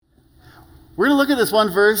We're going to look at this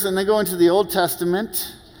one verse and then go into the Old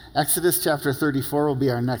Testament. Exodus chapter 34 will be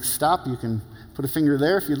our next stop. You can put a finger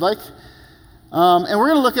there if you'd like. And we're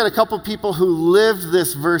going to look at a couple people who lived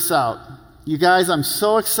this verse out. You guys, I'm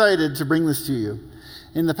so excited to bring this to you.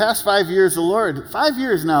 In the past 5 years, 5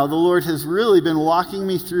 years now, the Lord has really been walking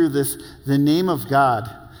me through the name of God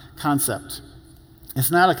concept.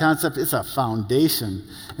 It's not a concept, it's a foundation.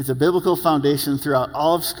 It's a biblical foundation throughout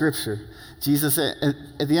all of Scripture. Jesus,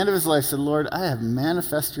 at the end of his life, said, Lord, I have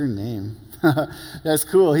manifest your name. That's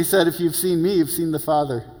cool. He said, if you've seen me, you've seen the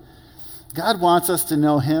Father. God wants us to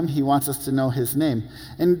know him. He wants us to know his name.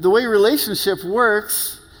 And the way relationship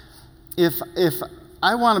works, if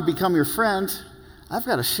I want to become your friend, I've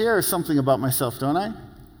got to share something about myself, don't I?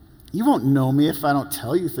 You won't know me if I don't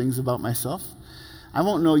tell you things about myself. I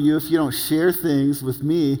won't know you if you don't share things with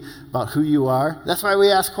me about who you are. That's why we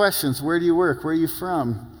ask questions. Where do you work? Where are you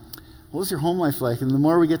from? What was your home life like? And the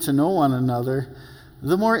more we get to know one another,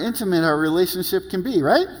 the more intimate our relationship can be,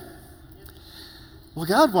 right? Well,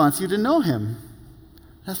 God wants you to know him.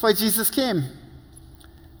 That's why Jesus came.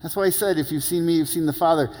 That's why he said, if you've seen me, you've seen the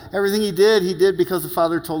Father. Everything he did because the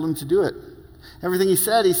Father told him to do it. Everything he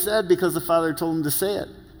said because the Father told him to say it.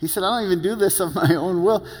 He said, I don't even do this of my own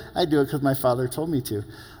will. I do it because my Father told me to.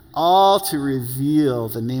 All to reveal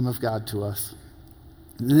the name of God to us.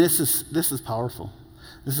 And this is powerful.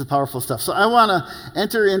 This is powerful stuff. So I want to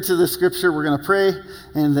enter into the Scripture. We're going to pray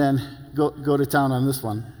and then go to town on this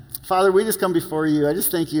one. Father, we just come before you. I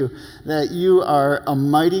just thank you that you are a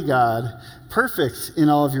mighty God, perfect in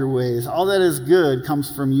all of your ways. All that is good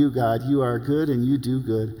comes from you, God. You are good and you do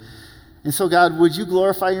good. And so, God, would you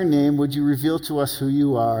glorify your name? Would you reveal to us who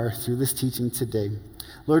you are through this teaching today?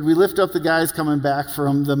 Lord, we lift up the guys coming back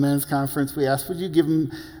from the men's conference. We ask, would you give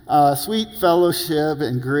them sweet fellowship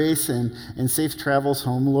and grace and safe travels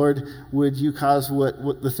home? Lord, would you cause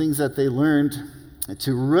what the things that they learned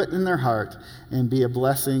to root in their heart and be a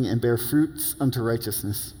blessing and bear fruits unto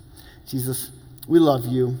righteousness. Jesus, we love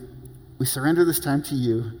you. We surrender this time to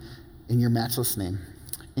you in your matchless name.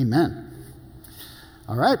 Amen.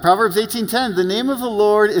 All right, Proverbs 18:10, the name of the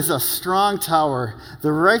Lord is a strong tower.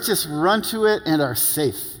 The righteous run to it and are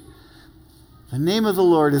safe. The name of the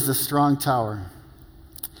Lord is a strong tower.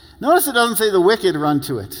 Notice it doesn't say the wicked run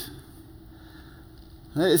to it.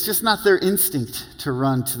 It's just not their instinct to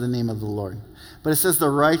run to the name of the Lord. But it says the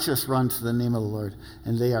righteous run to the name of the Lord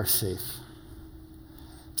and they are safe.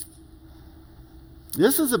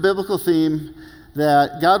 This is a biblical theme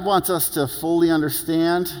that God wants us to fully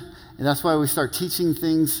understand. And that's why we start teaching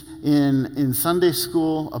things in Sunday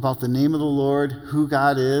school about the name of the Lord, who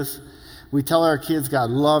God is. We tell our kids God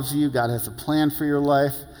loves you, God has a plan for your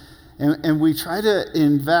life. And we try to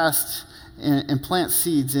invest and plant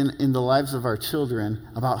seeds in the lives of our children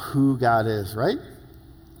about who God is, right?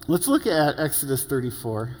 Let's look at Exodus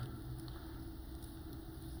 34.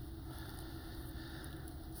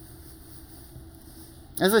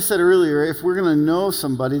 As I said earlier, if we're going to know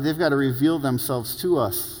somebody, they've got to reveal themselves to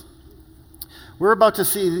us. We're about to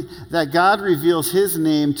see that God reveals his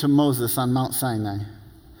name to Moses on Mount Sinai.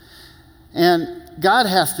 And God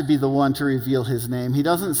has to be the one to reveal his name. He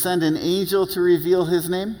doesn't send an angel to reveal his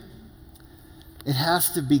name. It has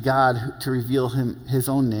to be God to reveal his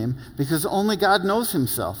own name because only God knows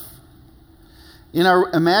himself. In our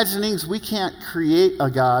imaginings, we can't create a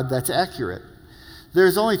God that's accurate.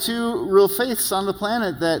 There's only two real faiths on the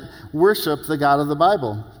planet that worship the God of the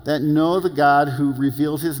Bible, that know the God who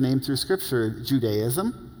revealed his name through Scripture,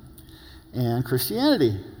 Judaism and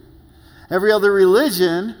Christianity. Every other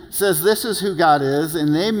religion says this is who God is,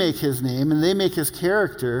 and they make his name, and they make his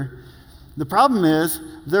character. The problem is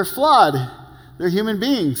they're flawed. They're human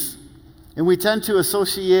beings. And we tend to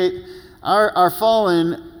associate our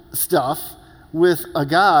fallen stuff with a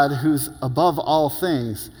God who's above all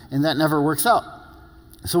things, and that never works out.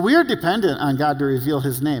 So we are dependent on God to reveal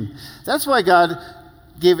his name. That's why God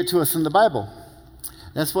gave it to us in the Bible.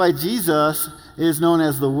 That's why Jesus is known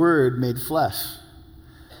as the Word made flesh.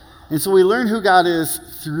 And so we learn who God is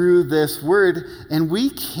through this Word, and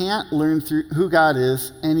we can't learn through who God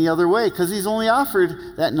is any other way because he's only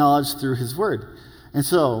offered that knowledge through his Word. And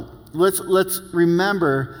so let's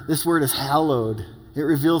remember this Word is hallowed. It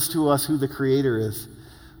reveals to us who the Creator is.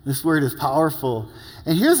 This Word is powerful.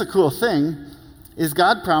 And here's a cool thing. Is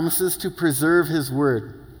God promises to preserve his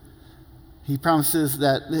word. He promises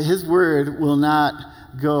that his word will not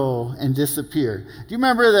go and disappear. Do you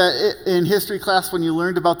remember that in history class when you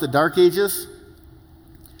learned about the Dark Ages?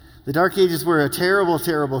 The Dark Ages were a terrible,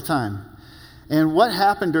 terrible time. And what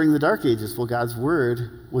happened during the Dark Ages? Well, God's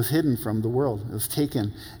word was hidden from the world. It was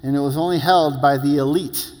taken. And it was only held by the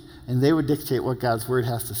elite. And they would dictate what God's word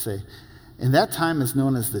has to say. And that time is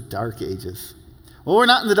known as the Dark Ages. Well, we're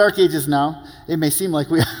not in the Dark Ages now. It may seem like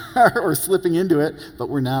we are or slipping into it, but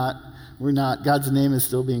we're not. We're not. God's name is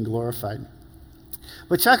still being glorified.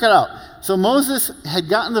 But check it out. So Moses had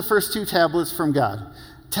gotten the first 2 tablets from God.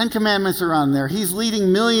 10 Commandments are on there. He's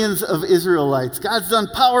leading millions of Israelites. God's done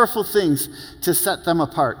powerful things to set them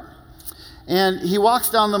apart. And he walks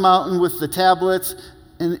down the mountain with the tablets.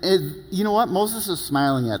 And you know what? Moses is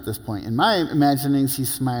smiling at this point. In my imaginings,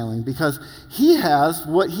 he's smiling because he has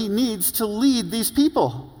what he needs to lead these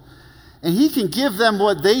people. And he can give them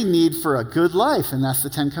what they need for a good life, and that's the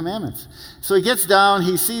 10 Commandments. So he gets down,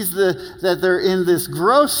 he sees that they're in this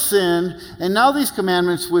gross sin, and now these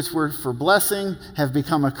commandments, which were for blessing, have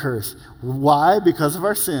become a curse. Why? Because of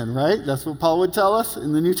our sin, right? That's what Paul would tell us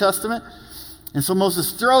in the New Testament. And so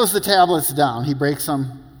Moses throws the tablets down. He breaks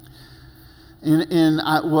them. In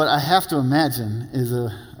what I have to imagine is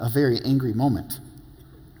a very angry moment.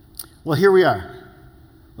 Well, here we are.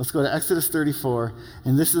 Let's go to Exodus 34,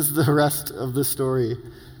 and this is the rest of the story.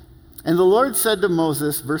 And the Lord said to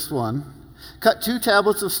Moses, verse 1, "Cut 2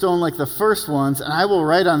 tablets of stone like the first ones, and I will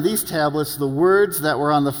write on these tablets the words that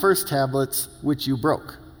were on the first tablets which you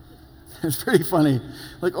broke." It's pretty funny.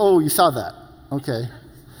 Like, oh, you saw that. Okay.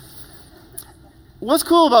 What's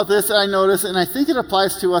cool about this that I notice, and I think it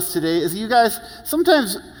applies to us today, is you guys,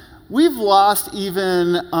 sometimes we've lost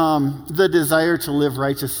even the desire to live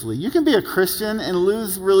righteously. You can be a Christian and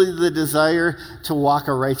lose really the desire to walk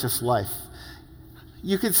a righteous life.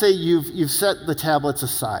 You could say you've set the tablets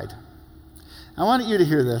aside. I want you to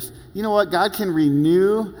hear this. You know what? God can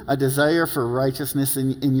renew a desire for righteousness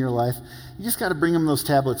in your life. You just got to bring him those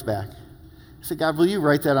tablets back. Say, God, will you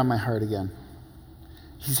write that on my heart again?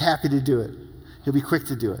 He's happy to do it. He'll be quick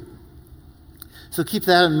to do it. So keep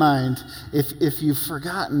that in mind. If you've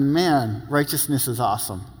forgotten, man, righteousness is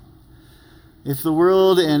awesome. If the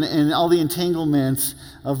world and all the entanglements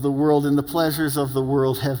of the world and the pleasures of the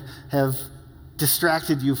world have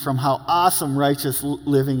distracted you from how awesome righteous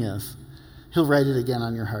living is, he'll write it again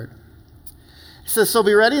on your heart. He says, "So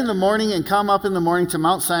be ready in the morning and come up in the morning to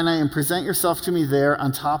Mount Sinai and present yourself to me there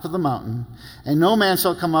on top of the mountain. And no man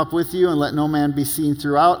shall come up with you, and let no man be seen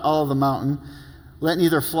throughout all of the mountain. Let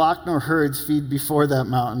neither flock nor herds feed before that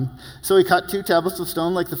mountain." So he cut 2 tablets of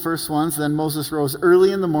stone like the first ones. Then Moses rose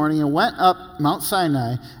early in the morning and went up Mount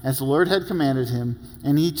Sinai as the Lord had commanded him.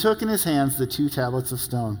 And he took in his hands the 2 tablets of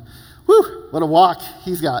stone. Whew, what a walk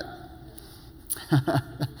he's got.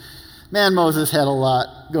 Man, Moses had a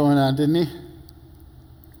lot going on, didn't he?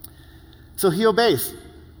 So he obeys.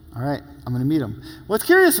 All right, I'm going to meet him. What's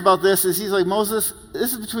curious about this is he's like, Moses,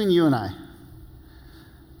 this is between you and I.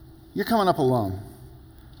 You're coming up alone.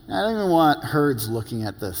 I don't even want herds looking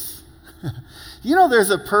at this. You know, there's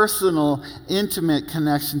a personal, intimate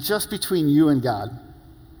connection just between you and God.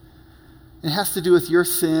 It has to do with your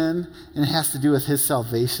sin, and it has to do with his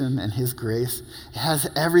salvation and his grace. It has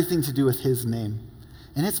everything to do with his name,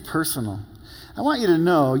 and it's personal. I want you to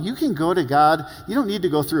know you can go to God. You don't need to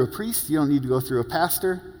go through a priest. You don't need to go through a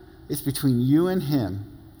pastor. It's between you and him,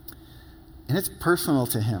 and it's personal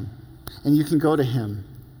to him, and you can go to him.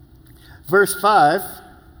 Verse 5,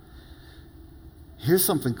 here's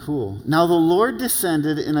something cool. "Now the Lord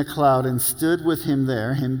descended in a cloud and stood with him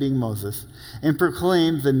there," him being Moses, "and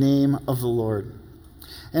proclaimed the name of the Lord.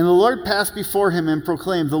 And the Lord passed before him and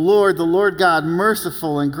proclaimed, the Lord God,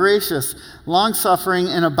 merciful and gracious, long-suffering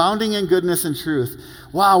and abounding in goodness and truth."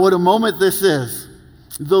 Wow, what a moment this is.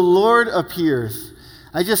 The Lord appears.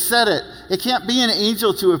 I just said it. It can't be an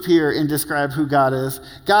angel to appear and describe who God is.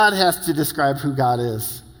 God has to describe who God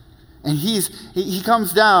is. And he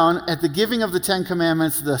comes down at the giving of the 10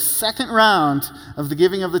 Commandments, the second round of the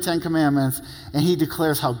giving of the 10 Commandments, and he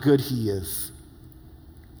declares how good he is.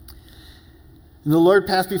 "And the Lord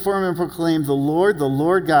passed before him and proclaimed, the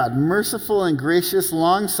Lord God, merciful and gracious,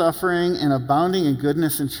 long-suffering and abounding in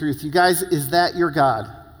goodness and truth." You guys, is that your God?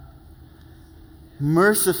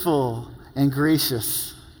 Merciful and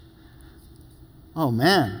gracious. Oh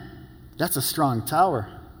man, that's a strong tower.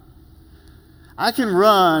 I can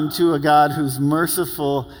run to a God who's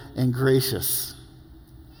merciful and gracious.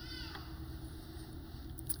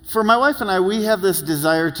 For my wife and I, we have this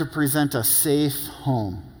desire to present a safe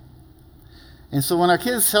home. And so when our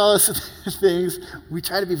kids tell us things, we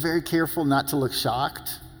try to be very careful not to look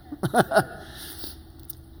shocked. And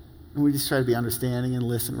we just try to be understanding and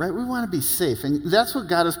listen, right? We want to be safe. And that's what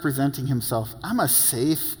God is presenting himself. I'm a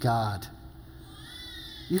safe God.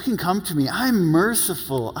 You can come to me. I'm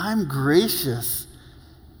merciful. I'm gracious.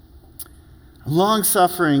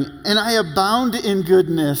 Long-suffering. And I abound in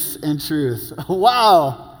goodness and truth.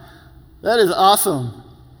 Wow. That is awesome.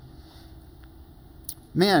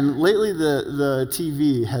 Man, lately the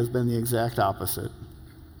TV has been the exact opposite.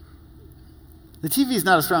 The TV is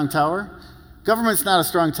not a strong tower. Government's not a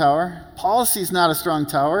strong tower. Policy's not a strong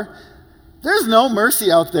tower. There's no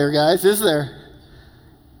mercy out there, guys, is there?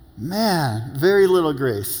 Man, very little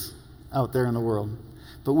grace out there in the world.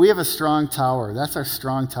 But we have a strong tower. That's our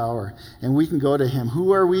strong tower. And we can go to him.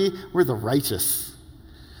 Who are we? We're the righteous.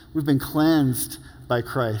 We've been cleansed by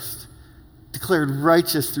Christ, declared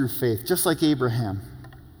righteous through faith, just like Abraham.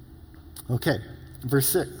 Okay, verse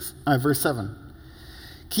 7.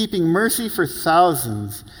 Keeping mercy for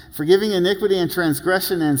thousands, forgiving iniquity and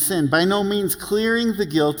transgression and sin, by no means clearing the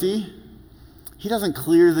guilty. He doesn't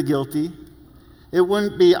clear the guilty. It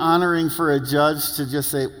wouldn't be honoring for a judge to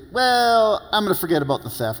just say, well, I'm going to forget about the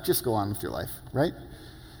theft. Just go on with your life, right?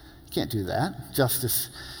 You can't do that. Justice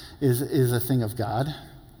is a thing of God.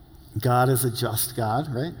 God is a just God,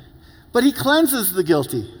 right? But he cleanses the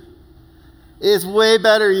guilty. It's way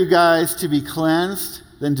better, you guys, to be cleansed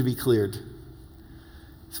than to be cleared.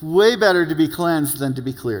 It's way better to be cleansed than to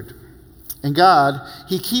be cleared. And God,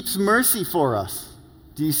 he keeps mercy for us.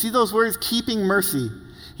 Do you see those words? Keeping mercy.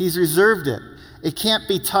 He's reserved it. It can't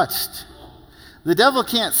be touched. The devil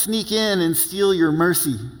can't sneak in and steal your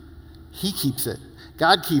mercy. He keeps it.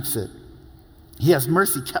 God keeps it. He has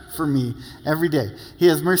mercy kept for me every day. He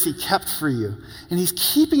has mercy kept for you. And he's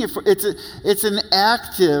keeping it for, it's an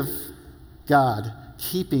active God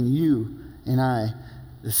keeping you and I,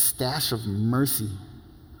 the stash of mercy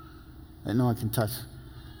that no one can touch.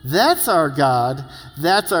 That's our God.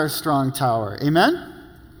 That's our strong tower. Amen?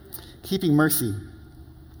 Keeping mercy.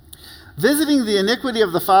 Visiting the iniquity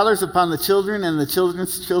of the fathers upon the children and the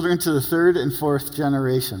children's children to the third and fourth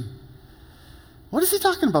generation. What is he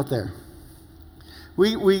talking about there?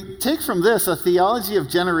 We take from this a theology of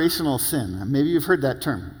generational sin. Maybe you've heard that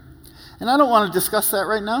term. And I don't want to discuss that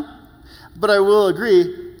right now, but I will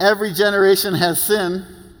agree, every generation has sin.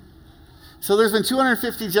 So there's been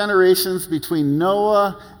 250 generations between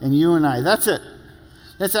Noah and you and I. That's it.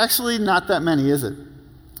 That's actually not that many, is it?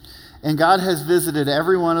 And God has visited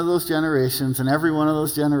every one of those generations, and every one of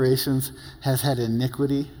those generations has had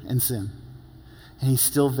iniquity and sin. And he's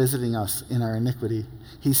still visiting us in our iniquity.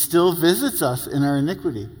 He still visits us in our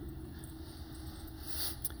iniquity.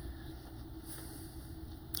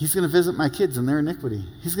 He's going to visit my kids in their iniquity.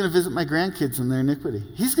 He's going to visit my grandkids in their iniquity.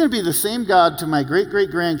 He's going to be the same God to my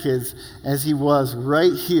great-great-grandkids as he was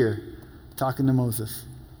right here talking to Moses.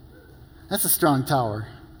 That's a strong tower.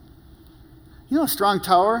 You know a strong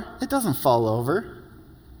tower? It doesn't fall over.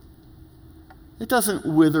 It doesn't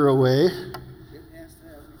wither away. It has to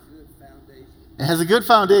have a good foundation. It has a good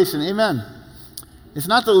foundation. Amen. It's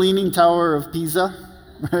not the Leaning Tower of Pisa,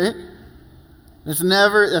 right? That's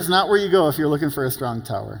not where you go if you're looking for a strong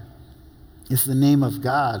tower. It's the name of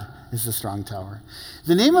God is the strong tower.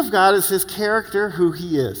 The name of God is his character, who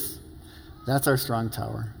he is. That's our strong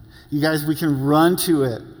tower. You guys, we can run to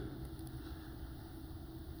it.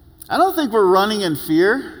 I don't think we're running in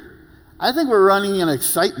fear. I think we're running in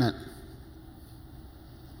excitement.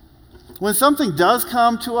 When something does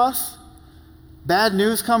come to us, bad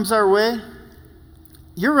news comes our way,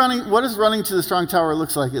 you're running. What does running to the strong tower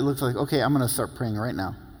looks like? It looks like, okay, I'm going to start praying right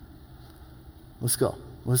now. Let's go.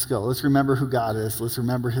 Let's go. Let's remember who God is. Let's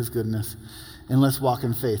remember his goodness. And let's walk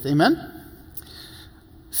in faith. Amen?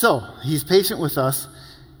 So, he's patient with us.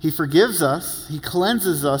 He forgives us. He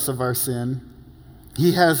cleanses us of our sin.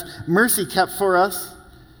 He has mercy kept for us.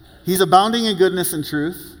 He's abounding in goodness and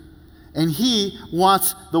truth. And he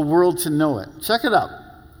wants the world to know it. Check it out.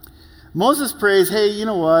 Moses prays, hey, you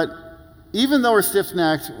know what? Even though we're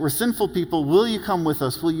stiff-necked, we're sinful people, will you come with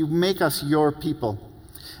us? Will you make us your people?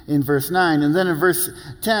 In verse 9. And then in verse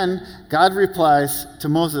 10, God replies to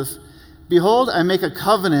Moses, behold, I make a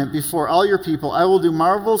covenant before all your people. I will do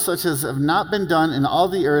marvels such as have not been done in all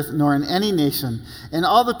the earth, nor in any nation. And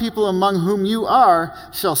all the people among whom you are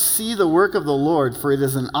shall see the work of the Lord, for it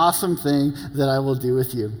is an awesome thing that I will do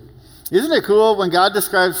with you. Isn't it cool when God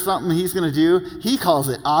describes something he's going to do, he calls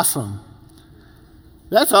it awesome.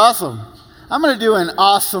 That's awesome. I'm going to do an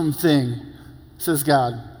awesome thing, says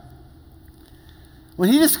God. When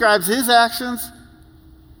he describes his actions,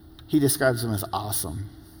 he describes them as awesome.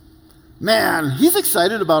 Man, he's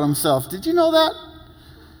excited about himself. Did you know that?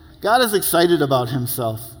 God is excited about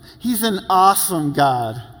himself. He's an awesome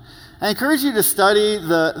God. I encourage you to study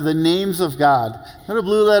the names of God. Go to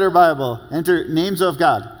Blue Letter Bible, enter names of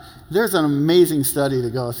God. There's an amazing study to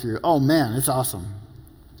go through. Oh man, it's awesome.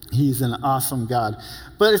 He's an awesome God.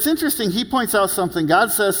 But it's interesting, he points out something.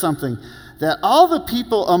 God says something, that all the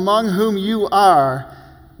people among whom you are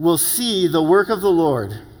will see the work of the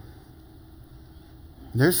Lord.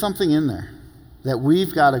 There's something in there. that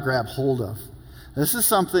we've got to grab hold of. This is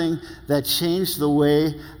something that changed the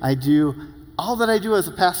way I do all that I do as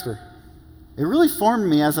a pastor. It really formed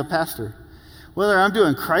me as a pastor. Whether I'm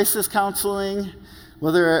doing crisis counseling,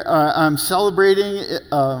 whether I'm celebrating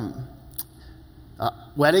a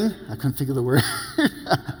wedding, I couldn't think of the word,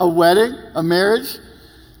 a wedding, a marriage,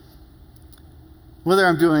 whether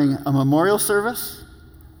I'm doing a memorial service,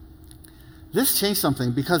 this changed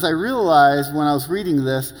something because I realized when I was reading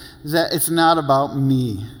this that it's not about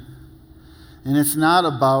me. And it's not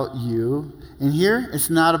about you. And here,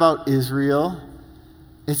 it's not about Israel.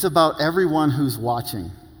 It's about everyone who's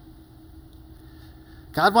watching.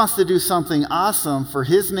 God wants to do something awesome for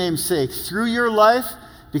his name's sake through your life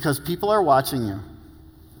because people are watching you.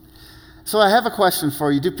 So I have a question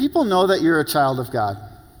for you. Do people know that you're a child of God?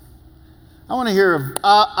 I want to hear an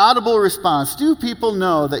audible response. Do people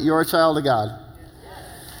know that you're a child of God?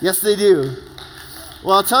 Yes, they do.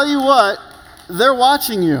 Well, I'll tell you what, they're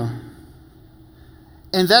watching you.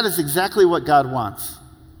 And that is exactly what God wants.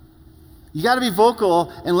 You got to be vocal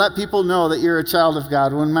and let people know that you're a child of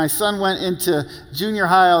God. When my son went into junior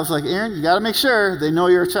high, I was like, Aaron, you got to make sure they know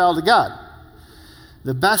you're a child of God.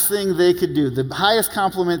 The best thing they could do, the highest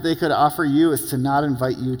compliment they could offer you is to not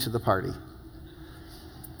invite you to the party.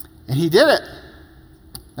 And he did it.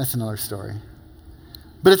 That's another story.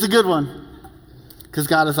 But it's a good one because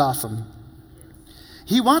God is awesome.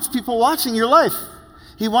 He wants people watching your life.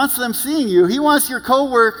 He wants them seeing you. He wants your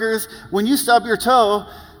coworkers, when you stub your toe,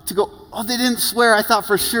 to go, oh, they didn't swear. I thought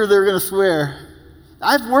for sure they were going to swear.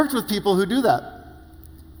 I've worked with people who do that.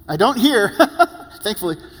 I don't hear,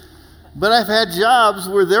 thankfully. But I've had jobs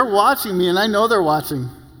where they're watching me, and I know they're watching.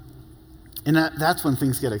 And that's when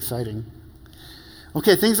things get exciting.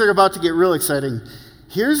 Okay, things are about to get real exciting.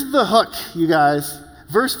 Here's the hook, you guys.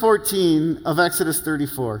 Verse 14 of Exodus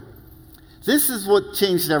 34. This is what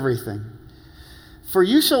changed everything. For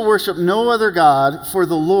you shall worship no other God, for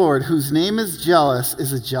the Lord, whose name is jealous,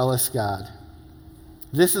 is a jealous God.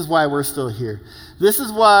 This is why we're still here. This is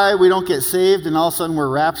why we don't get saved and all of a sudden we're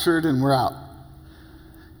raptured and we're out.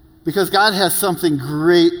 Because God has something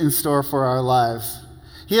great in store for our lives.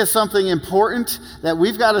 He has something important that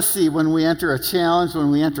we've got to see when we enter a challenge, when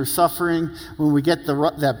we enter suffering, when we get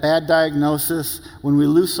that bad diagnosis, when we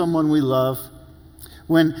lose someone we love,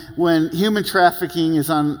 when human trafficking is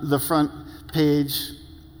on the front page,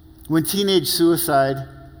 when teenage suicide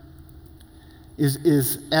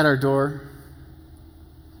is at our door.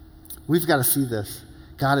 We've got to see this.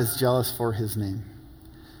 God is jealous for his name.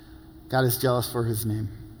 God is jealous for his name.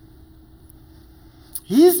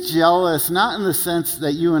 He's jealous, not in the sense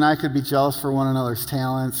that you and I could be jealous for one another's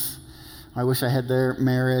talents. I wish I had their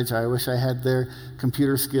marriage. I wish I had their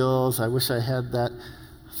computer skills. I wish I had that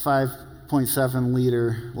 5.7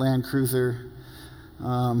 liter Land Cruiser.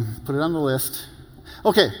 Put it on the list.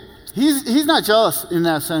 Okay, he's not jealous in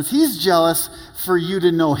that sense. He's jealous for you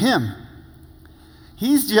to know him.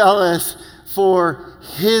 He's jealous for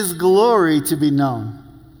his glory to be known.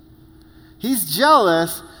 He's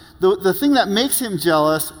jealous. The thing that makes him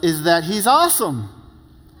jealous is that he's awesome,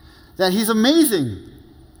 that he's amazing.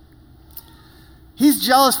 He's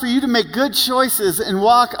jealous for you to make good choices and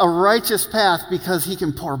walk a righteous path because he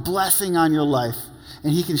can pour blessing on your life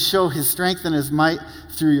and he can show his strength and his might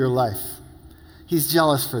through your life. He's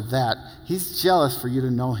jealous for that. He's jealous for you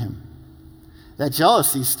to know him. That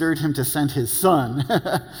jealousy stirred him to send his son.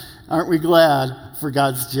 Aren't we glad for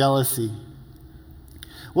God's jealousy?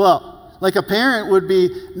 Well, like a parent would be,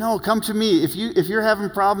 no, come to me. If you're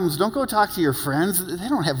having problems, don't go talk to your friends. They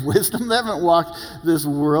don't have wisdom. They haven't walked this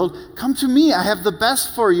world. Come to me. I have the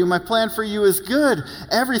best for you. My plan for you is good.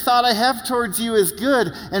 Every thought I have towards you is good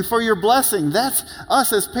and for your blessing. That's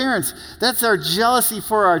us as parents. That's our jealousy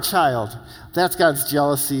for our child. That's God's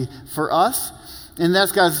jealousy for us, and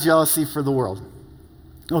that's God's jealousy for the world.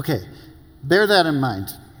 Okay, bear that in mind.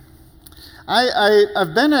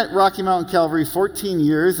 I've been at Rocky Mountain Calvary 14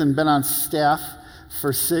 years and been on staff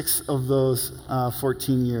for 6 of those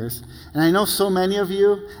 14 years. And I know so many of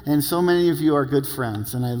you, and so many of you are good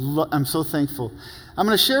friends, and I'm so thankful. I'm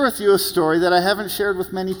going to share with you a story that I haven't shared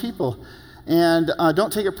with many people. And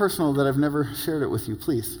don't take it personal that I've never shared it with you,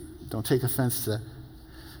 please. Don't take offense to that.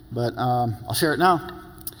 But I'll share it now.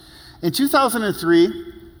 In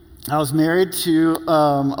 2003, I was married to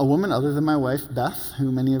a woman other than my wife, Beth,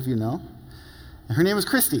 who many of you know. And her name was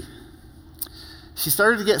Christy. She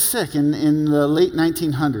started to get sick in the late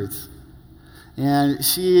 1900s. And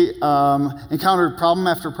she encountered problem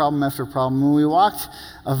after problem after problem. And we walked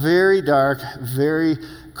a very dark, very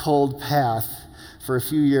cold path for a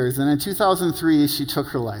few years. And in 2003, she took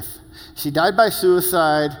her life. She died by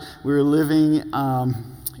suicide. We were living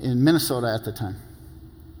in Minnesota at the time.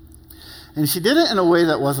 And she did it in a way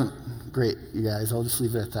that wasn't great, you guys. I'll just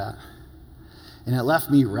leave it at that. And it left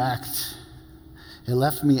me wrecked. It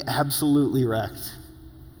left me absolutely wrecked.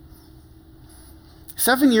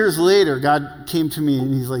 7 years later, God came to me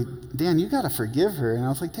and he's like, Dan, you got to forgive her. And I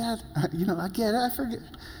was like, Dad, I get it. I forget.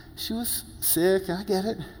 She was sick. I get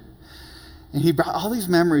it. And he brought all these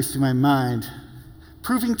memories to my mind,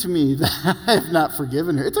 proving to me that I have not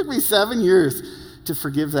forgiven her. It took me 7 years to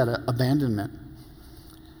forgive that abandonment.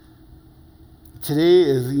 Today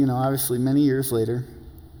is, obviously many years later,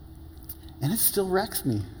 and it still wrecks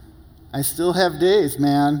me. I still have days,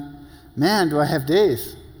 man. Man, do I have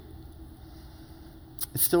days.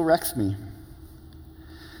 It still wrecks me.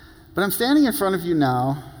 But I'm standing in front of you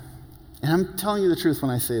now, and I'm telling you the truth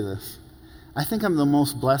when I say this. I think I'm the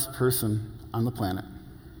most blessed person on the planet.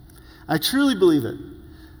 I truly believe it.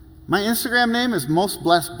 My Instagram name is Most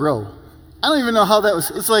Blessed Bro. I don't even know how that was.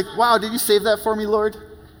 It's like, wow, did you save that for me, Lord?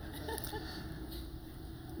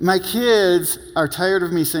 My kids are tired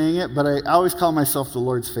of me saying it, but I always call myself the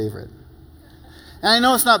Lord's favorite. And I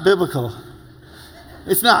know it's not biblical.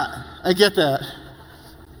 It's not. I get that.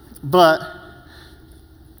 But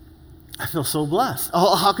I feel so blessed.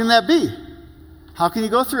 Oh, how can that be? How can you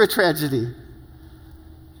go through a tragedy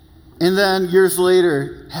and then years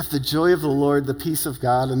later have the joy of the Lord, the peace of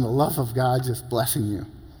God, and the love of God just blessing you?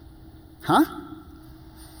 Huh?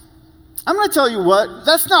 I'm going to tell you what,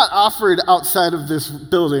 that's not offered outside of this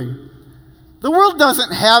building. The world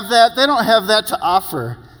doesn't have that. They don't have that to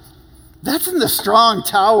offer. That's in the strong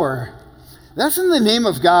tower. That's in the name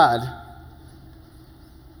of God.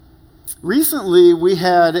 Recently, we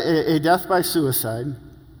had a death by suicide.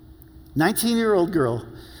 19-year-old girl.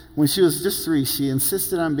 When she was just 3, she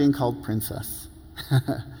insisted on being called Princess.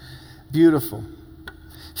 Beautiful.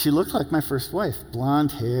 She looked like my first wife.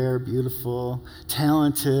 Blonde hair, beautiful,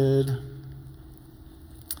 talented.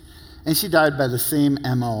 And she died by the same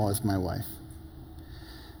MO as my wife.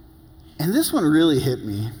 And this one really hit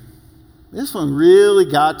me. This one really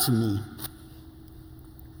got to me.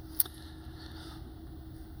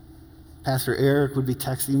 Pastor Eric would be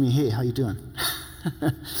texting me, hey, how you doing?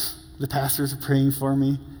 The pastors are praying for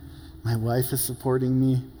me. My wife is supporting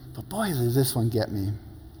me. But boy, did this one get me.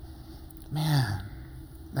 Man,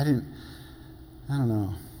 I don't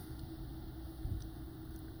know.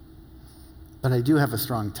 But I do have a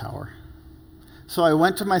strong tower. So I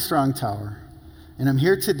went to my strong tower, and I'm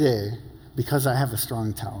here today because I have a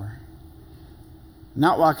strong tower. I'm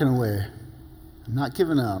not walking away. I'm not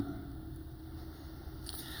giving up.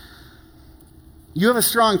 You have a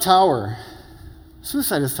strong tower.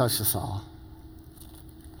 Suicide has touched us all.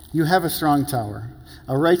 You have a strong tower,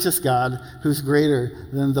 a righteous God who's greater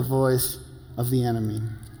than the voice of the enemy.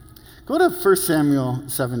 Go to 1 Samuel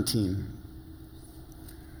 17.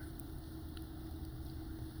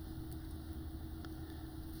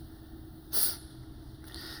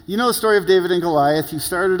 You know the story of David and Goliath. You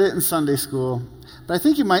started it in Sunday school, but I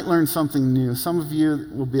think you might learn something new. Some of you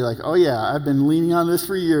will be like, oh yeah, I've been leaning on this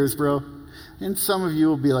for years, bro. And some of you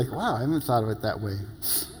will be like, wow, I haven't thought of it that way.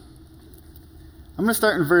 I'm going to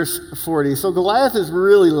start in verse 40. So Goliath is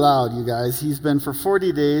really loud, you guys. For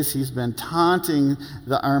 40 days, he's been taunting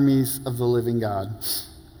the armies of the living God.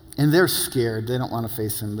 And they're scared. They don't want to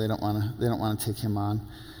face him. They don't want to take him on.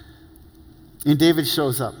 And David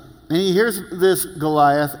shows up. And he hears this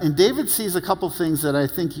Goliath. And David sees a couple things that I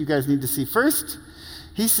think you guys need to see. First,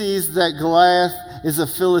 he sees that Goliath is a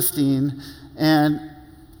Philistine and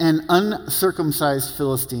an uncircumcised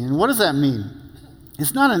Philistine. And what does that mean?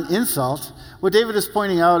 It's not an insult. What David is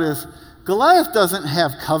pointing out is Goliath doesn't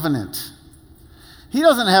have covenant. He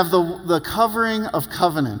doesn't have the covering of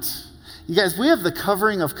covenant. You guys, we have the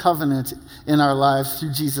covering of covenant in our lives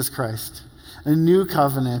through Jesus Christ. A new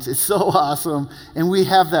covenant. It's so awesome. And we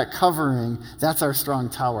have that covering. That's our strong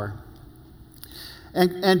tower.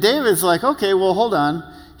 And David's like, okay, well, hold on.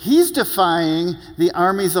 He's defying the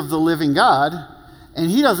armies of the living God, and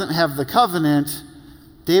he doesn't have the covenant.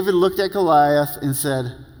 David looked at Goliath and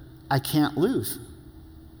said, I can't lose.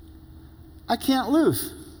 I can't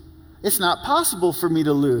lose. It's not possible for me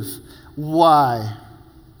to lose. Why?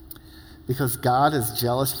 Because God is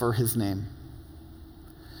jealous for his name.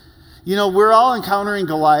 You know, we're all encountering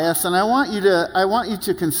Goliaths, and I want you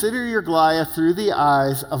to consider your Goliath through the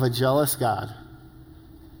eyes of a jealous God.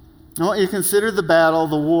 I want you to consider the battle,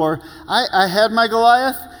 the war. I had my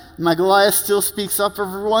Goliath. My Goliath still speaks up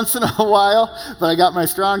every once in a while, but I got my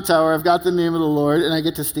strong tower. I've got the name of the Lord, and I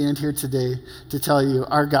get to stand here today to tell you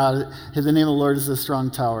our God, the name of the Lord is a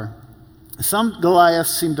strong tower. Some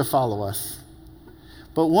Goliaths seem to follow us,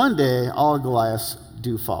 but one day all Goliaths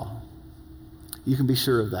do fall. You can be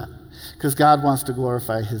sure of that, because God wants to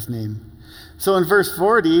glorify his name. So in verse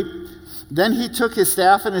 40, then he took his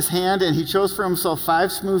staff in his hand, and he chose for himself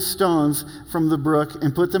 5 smooth stones from the brook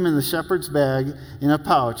and put them in the shepherd's bag in a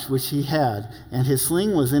pouch which he had. And his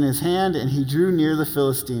sling was in his hand, and he drew near the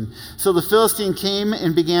Philistine. So the Philistine came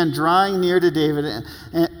and began drawing near to David,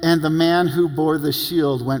 and the man who bore the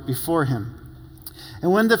shield went before him.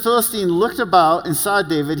 And when the Philistine looked about and saw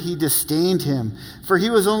David, he disdained him, for he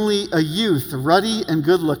was only a youth, ruddy and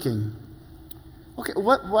good-looking. Okay,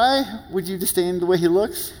 why would you disdain the way he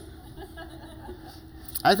looks?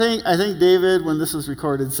 I think David, when this was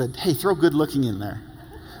recorded, said, hey, throw good looking in there.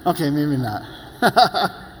 Okay, maybe not.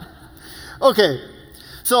 Okay,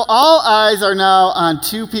 so all eyes are now on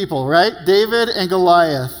 2 people, right? David and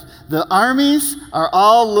Goliath. The armies are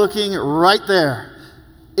all looking right there.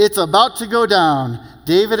 It's about to go down.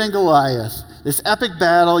 David and Goliath. This epic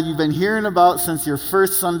battle you've been hearing about since your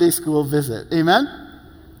first Sunday school visit. Amen?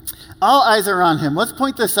 All eyes are on him. Let's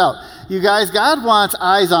point this out. You guys, God wants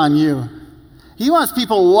eyes on you. He wants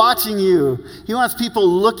people watching you. He wants people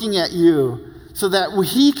looking at you so that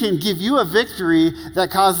he can give you a victory that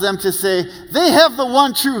causes them to say, they have the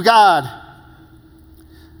one true God.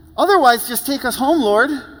 Otherwise, just take us home, Lord.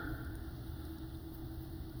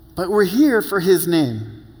 But we're here for his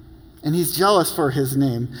name, and he's jealous for his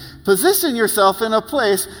name. Position yourself in a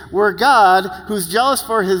place where God, who's jealous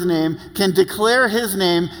for his name, can declare his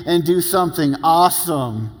name and do something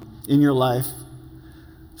awesome in your life,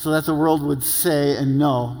 so that the world would say and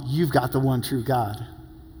know you've got the one true God.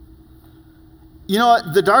 You know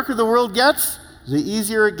what? The darker the world gets, the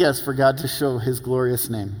easier it gets for God to show his glorious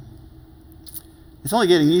name. It's only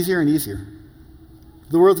getting easier and easier.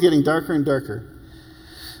 The world's getting darker and darker.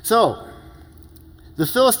 So, the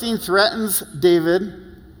Philistine threatens David,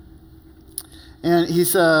 and he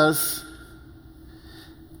says,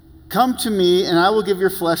 come to me, and I will give your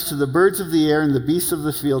flesh to the birds of the air and the beasts of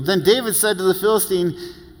the field. Then David said to the Philistine,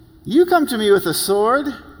 you come to me with a sword,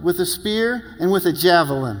 with a spear, and with a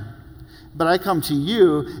javelin. But I come to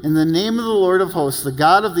you in the name of the Lord of hosts, the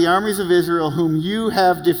God of the armies of Israel, whom you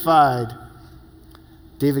have defied.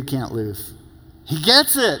 David can't lose. He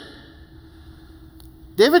gets it.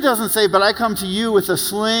 David doesn't say, but I come to you with a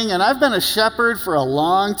sling, and I've been a shepherd for a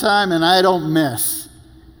long time, and I don't miss.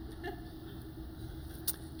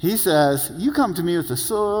 He says, you come to me with a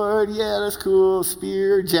sword, yeah, that's cool,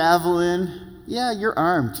 spear, javelin, yeah, you're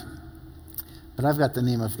armed. But I've got the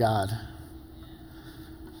name of God.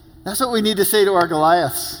 That's what we need to say to our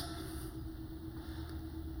Goliaths.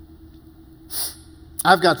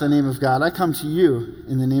 I've got the name of God. I come to you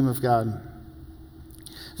in the name of God.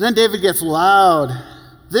 Then David gets loud.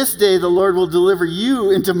 This day the Lord will deliver you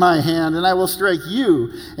into my hand, and I will strike you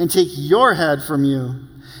and take your head from you.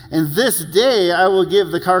 And this day I will give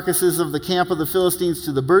the carcasses of the camp of the Philistines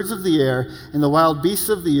to the birds of the air and the wild beasts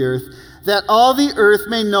of the earth, that all the earth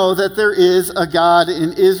may know that there is a God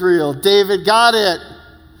in Israel. David got it.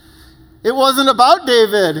 It wasn't about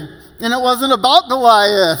David, and it wasn't about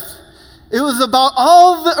Goliath. It was about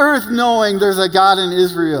all the earth knowing there's a God in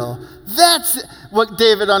Israel. That's what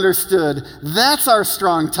David understood. That's our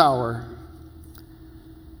strong tower.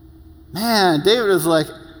 Man, David was like,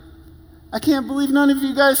 I can't believe none of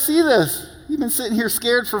you guys see this. You've been sitting here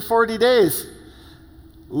scared for 40 days.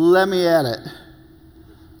 Let me at it.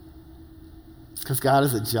 Because God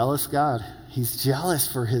is a jealous God. He's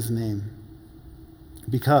jealous for his name.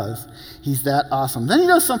 Because he's that awesome. Then he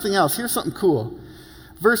does something else. Here's something cool.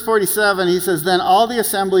 Verse 47, he says, then all the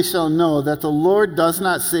assembly shall know that the Lord does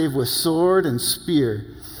not save with sword and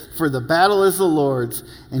spear, for the battle is the Lord's,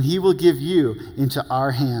 and he will give you into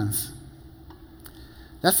our hands.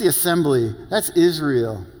 That's the assembly. That's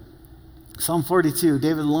Israel. Psalm 42,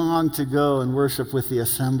 David longed to go and worship with the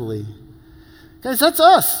assembly. Guys, that's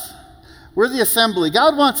us. We're the assembly.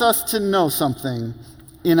 God wants us to know something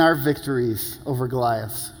in our victories over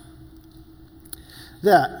Goliath.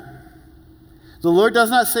 That the Lord does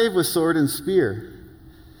not save with sword and spear,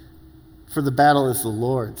 for the battle is the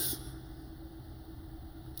Lord's.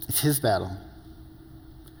 It's his battle.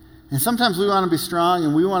 And sometimes we want to be strong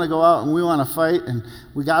and we want to go out and we want to fight and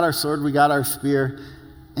we got our sword, we got our spear,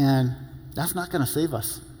 and that's not going to save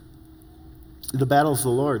us. The battle's the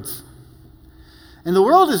Lord's. And the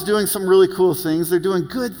world is doing some really cool things. They're doing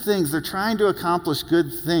good things. They're trying to accomplish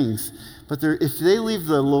good things. But if they leave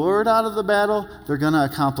the Lord out of the battle, they're going to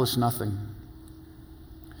accomplish nothing.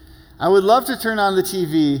 I would love to turn on the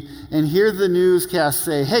TV and hear the newscast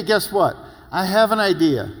say, hey, guess what? I have an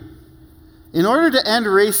idea. In order to end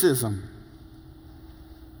racism,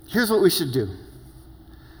 here's what we should do.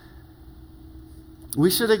 we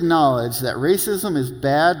should acknowledge that racism is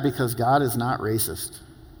bad because God is not racist.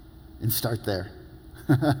 And start there.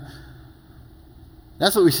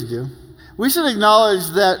 That's what we should do. We should acknowledge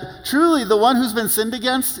that truly the one who's been sinned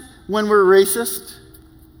against when we're racist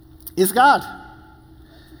is God.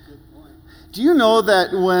 Do you know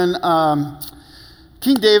that when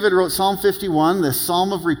King David wrote Psalm 51, this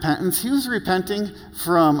psalm of repentance, he was repenting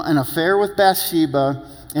from an affair with Bathsheba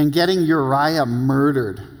and getting Uriah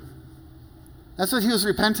murdered. That's what he was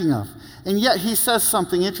repenting of. And yet he says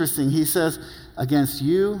something interesting. He says, against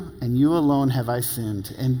you and you alone have I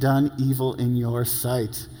sinned and done evil in your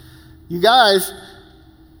sight. You guys,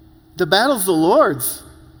 the battle's the Lord's.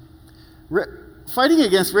 Fighting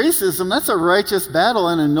against racism, that's a righteous battle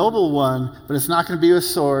and a noble one, but it's not going to be with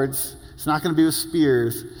swords. It's not going to be with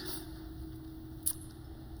spears.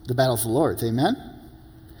 The battle's the Lord's. Amen?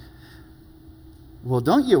 Well,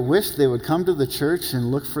 don't you wish they would come to the church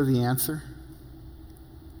and look for the answer?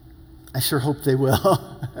 I sure hope they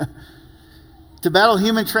will. To battle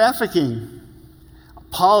human trafficking,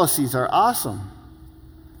 policies are awesome.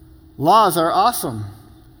 Laws are awesome.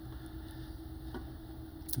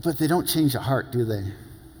 But they don't change the heart, do they?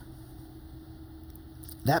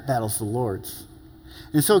 That battle's the Lord's.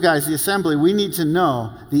 And so, guys, the assembly, we need to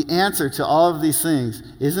know the answer to all of these things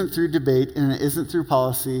isn't through debate and it isn't through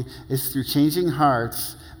policy. It's through changing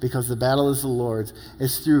hearts because the battle is the Lord's.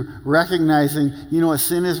 It's through recognizing, a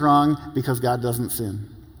sin is wrong because God doesn't sin.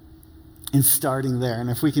 And starting there. And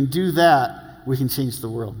if we can do that, we can change the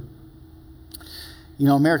world.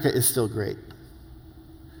 America is still great.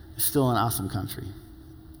 It's still an awesome country.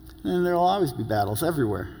 And there will always be battles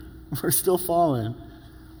everywhere. We're still falling.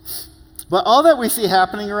 But all that we see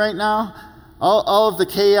happening right now, all of the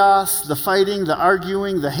chaos, the fighting, the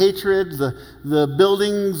arguing, the hatred, the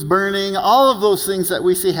buildings burning, all of those things that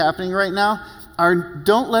we see happening right now,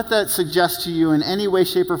 don't let that suggest to you in any way,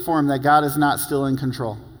 shape, or form that God is not still in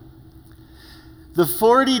control. The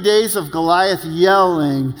 40 days of Goliath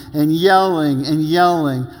yelling and yelling and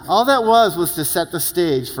yelling, all that was to set the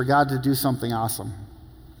stage for God to do something awesome.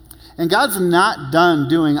 And God's not done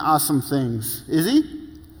doing awesome things, is he?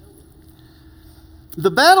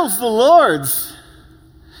 The battle's the Lord's.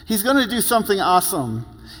 He's going to do something awesome.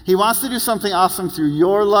 He wants to do something awesome through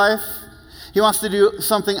your life. He wants to do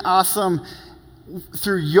something awesome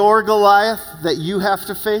through your Goliath that you have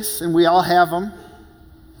to face, and we all have them.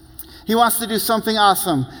 He wants to do something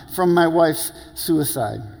awesome from my wife's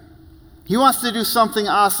suicide. He wants to do something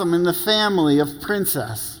awesome in the family of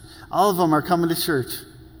Princess. All of them are coming to church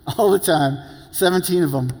all the time, 17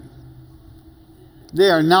 of them. They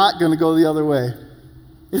are not going to go the other way.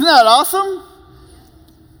 Isn't that awesome?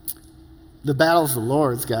 The battle's the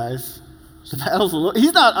Lord's, guys. The battle's the Lord.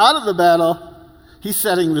 He's not out of the battle. He's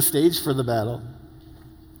setting the stage for the battle.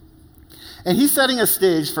 And he's setting a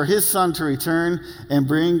stage for his son to return and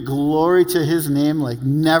bring glory to his name like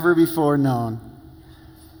never before known.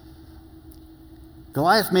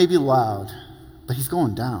 Goliath may be loud, but he's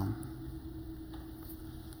going down.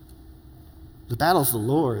 The battle's the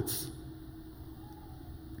Lord's.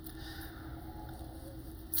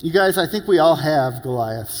 You guys, I think we all have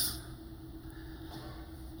Goliaths.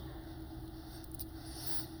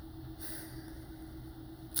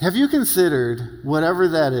 Have you considered whatever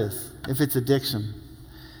that is? If it's addiction,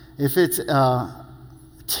 if it's a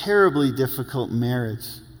terribly difficult marriage,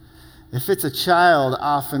 if it's a child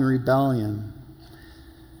off in rebellion,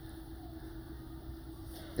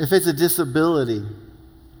 if it's a disability,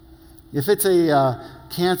 if it's a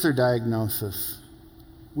cancer diagnosis,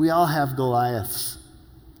 we all have Goliaths.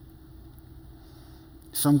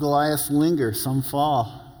 Some Goliaths linger, some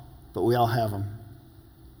fall, but we all have them.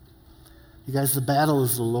 You guys, the battle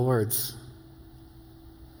is the Lord's.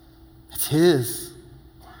 It's his.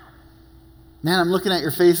 Man, I'm looking at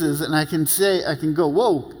your faces and I can go,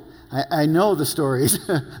 whoa, I know the stories,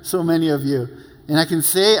 so many of you. And I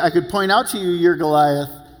could point out to you your Goliath.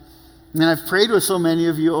 And I've prayed with so many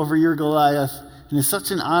of you over your Goliath. And it's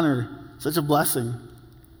such an honor, such a blessing.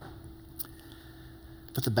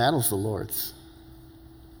 But the battle's the Lord's.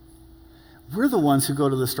 We're the ones who go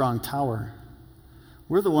to the strong tower.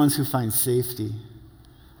 We're the ones who find safety.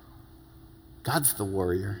 God's the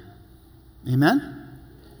warrior. Amen?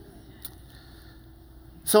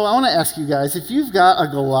 So I want to ask you guys, if you've got a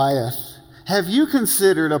Goliath, have you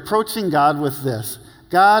considered approaching God with this?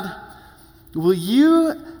 God, will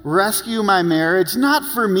you rescue my marriage? Not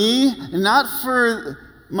for me, not for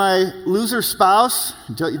my loser spouse.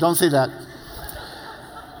 Don't say that.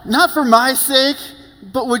 Not for my sake,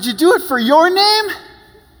 but would you do it for your name?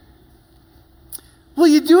 Will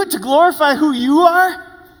you do it to glorify who you are?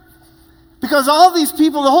 Because all these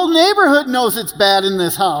people, the whole neighborhood knows it's bad in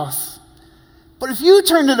this house. But if you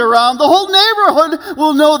turn it around, the whole neighborhood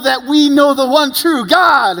will know that we know the one true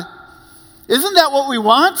God. Isn't that what we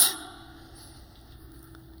want?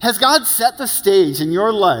 Has God set the stage in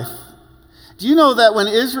your life? Do you know that when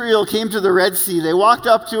Israel came to the Red Sea, they walked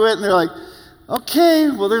up to it and they're like, okay,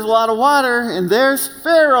 well, there's a lot of water, and there's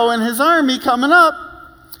Pharaoh and his army coming up.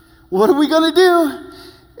 What are we going to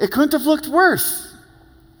do? It couldn't have looked worse.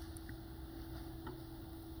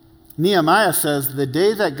 Nehemiah says the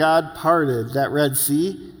day that God parted that Red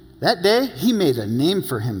Sea, that day, he made a name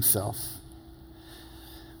for himself.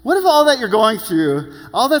 What if all that you're going through,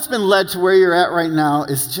 all that's been led to where you're at right now,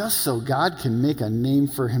 is just so God can make a name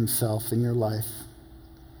for himself in your life?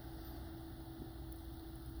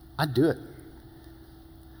 I'd do it.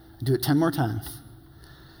 I'd do it 10 more times.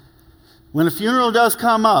 When a funeral does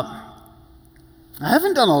come up, I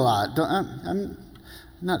haven't done a lot. I'm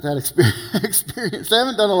not that experienced. I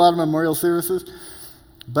haven't done a lot of memorial services.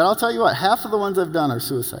 But I'll tell you what, half of the ones I've done are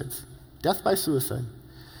suicides. Death by suicide.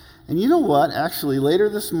 And you know what? Actually, later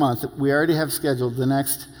this month, we already have scheduled the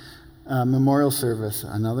next memorial service,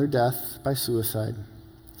 another death by suicide.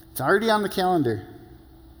 It's already on the calendar.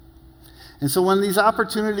 And so when these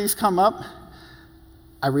opportunities come up,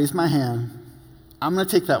 I raise my hand. I'm going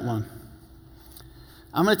to take that one.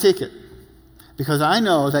 I'm going to take it. Because I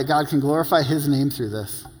know that God can glorify his name through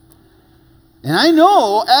this. And I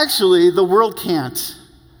know, actually, the world can't.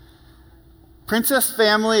 Princess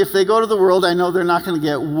family, if they go to the world, I know they're not going to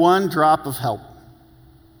get one drop of help.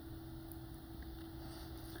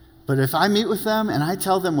 But if I meet with them and I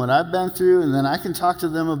tell them what I've been through, and then I can talk to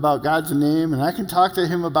them about God's name, and I can talk to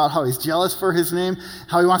him about how he's jealous for his name,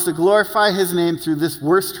 how he wants to glorify his name through this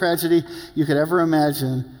worst tragedy you could ever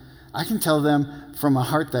imagine, I can tell them from a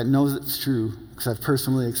heart that knows it's true, because I've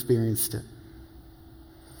personally experienced it.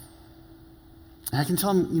 And I can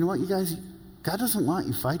tell them, you know what, you guys, God doesn't want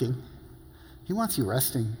you fighting. He wants you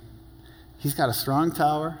resting. He's got a strong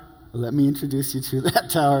tower. Let me introduce you to that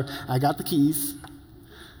tower. I got the keys.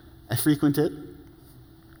 I frequent it.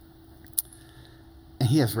 And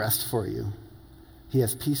he has rest for you. He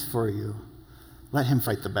has peace for you. Let him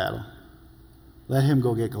fight the battle. Let him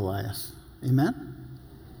go get Goliath. Amen?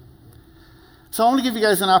 So I want to give you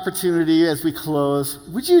guys an opportunity as we close.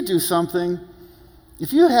 Would you do something?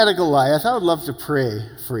 If you had a Goliath, I would love to pray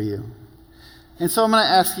for you. And so I'm going to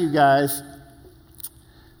ask you guys,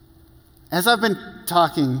 as I've been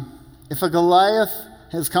talking, if a Goliath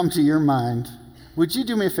has come to your mind, would you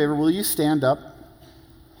do me a favor? Will you stand up?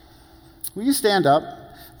 Will you stand up?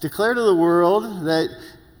 Declare to the world that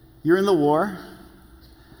you're in the war.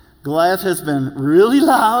 Goliath has been really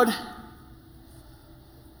loud.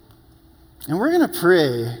 And we're going to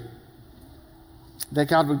pray that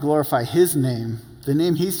God would glorify his name, the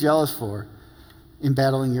name he's jealous for, in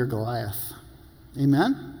battling your Goliath.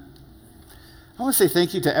 Amen? I want to say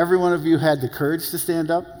thank you to every one of you who had the courage to stand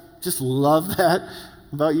up. Just love that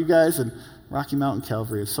about you guys, and Rocky Mountain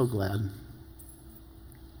Calvary. I'm so glad.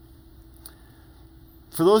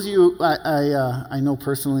 For those of you I know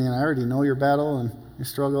personally, and I already know your battle and your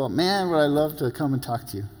struggle, man, would I love to come and talk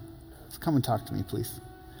to you. Just come and talk to me, please.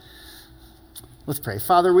 Let's pray.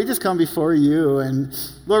 Father, we just come before you, and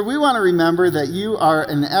Lord, we want to remember that you are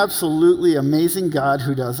an absolutely amazing God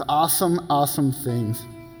who does awesome, awesome things.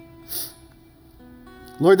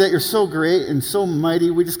 Lord, that you're so great and so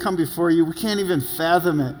mighty. We just come before you. We can't even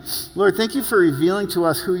fathom it. Lord, thank you for revealing to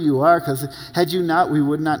us who you are, because had you not, we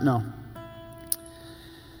would not know.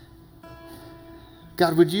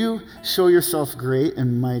 God, would you show yourself great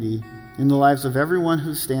and mighty in the lives of everyone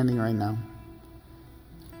who's standing right now?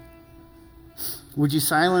 Would you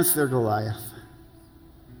silence their Goliath?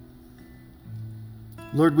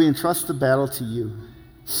 Lord, we entrust the battle to you.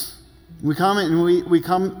 We come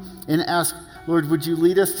and ask, Lord, would you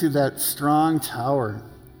lead us to that strong tower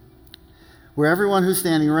where everyone who's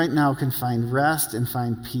standing right now can find rest and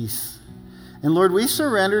find peace. And Lord, we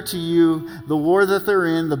surrender to you the war that they're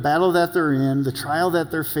in, the battle that they're in, the trial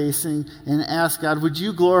that they're facing, and ask, God, would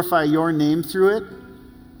you glorify your name through it?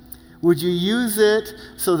 Would you use it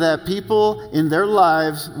so that people in their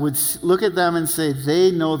lives would look at them and say,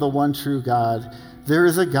 they know the one true God. There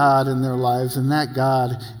is a God in their lives, and that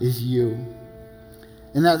God is you.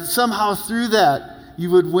 And that somehow through that,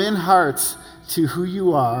 you would win hearts to who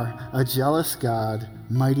you are, a jealous God,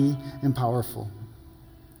 mighty and powerful.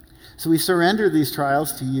 So we surrender these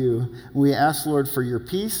trials to you. We ask, Lord, for your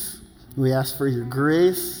peace. We ask for your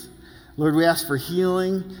grace. Lord, we ask for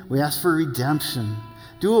healing. We ask for redemption.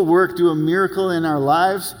 Do a work, do a miracle in our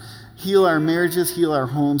lives. Heal our marriages, heal our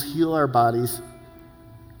homes, heal our bodies.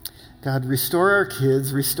 God, restore our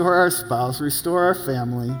kids, restore our spouse, restore our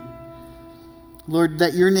family. Lord,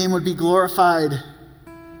 that your name would be glorified,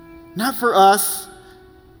 not for us,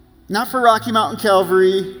 not for Rocky Mountain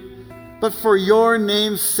Calvary, but for your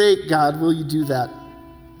name's sake, God, will you do that?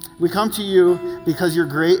 We come to you because you're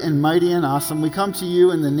great and mighty and awesome. We come to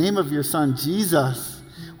you in the name of your Son, Jesus.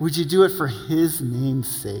 Would you do it for his name's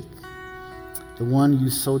sake, the one you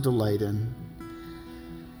so delight in?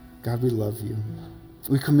 God, we love you.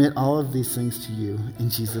 We commit all of these things to you in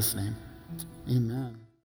Jesus' name. Amen.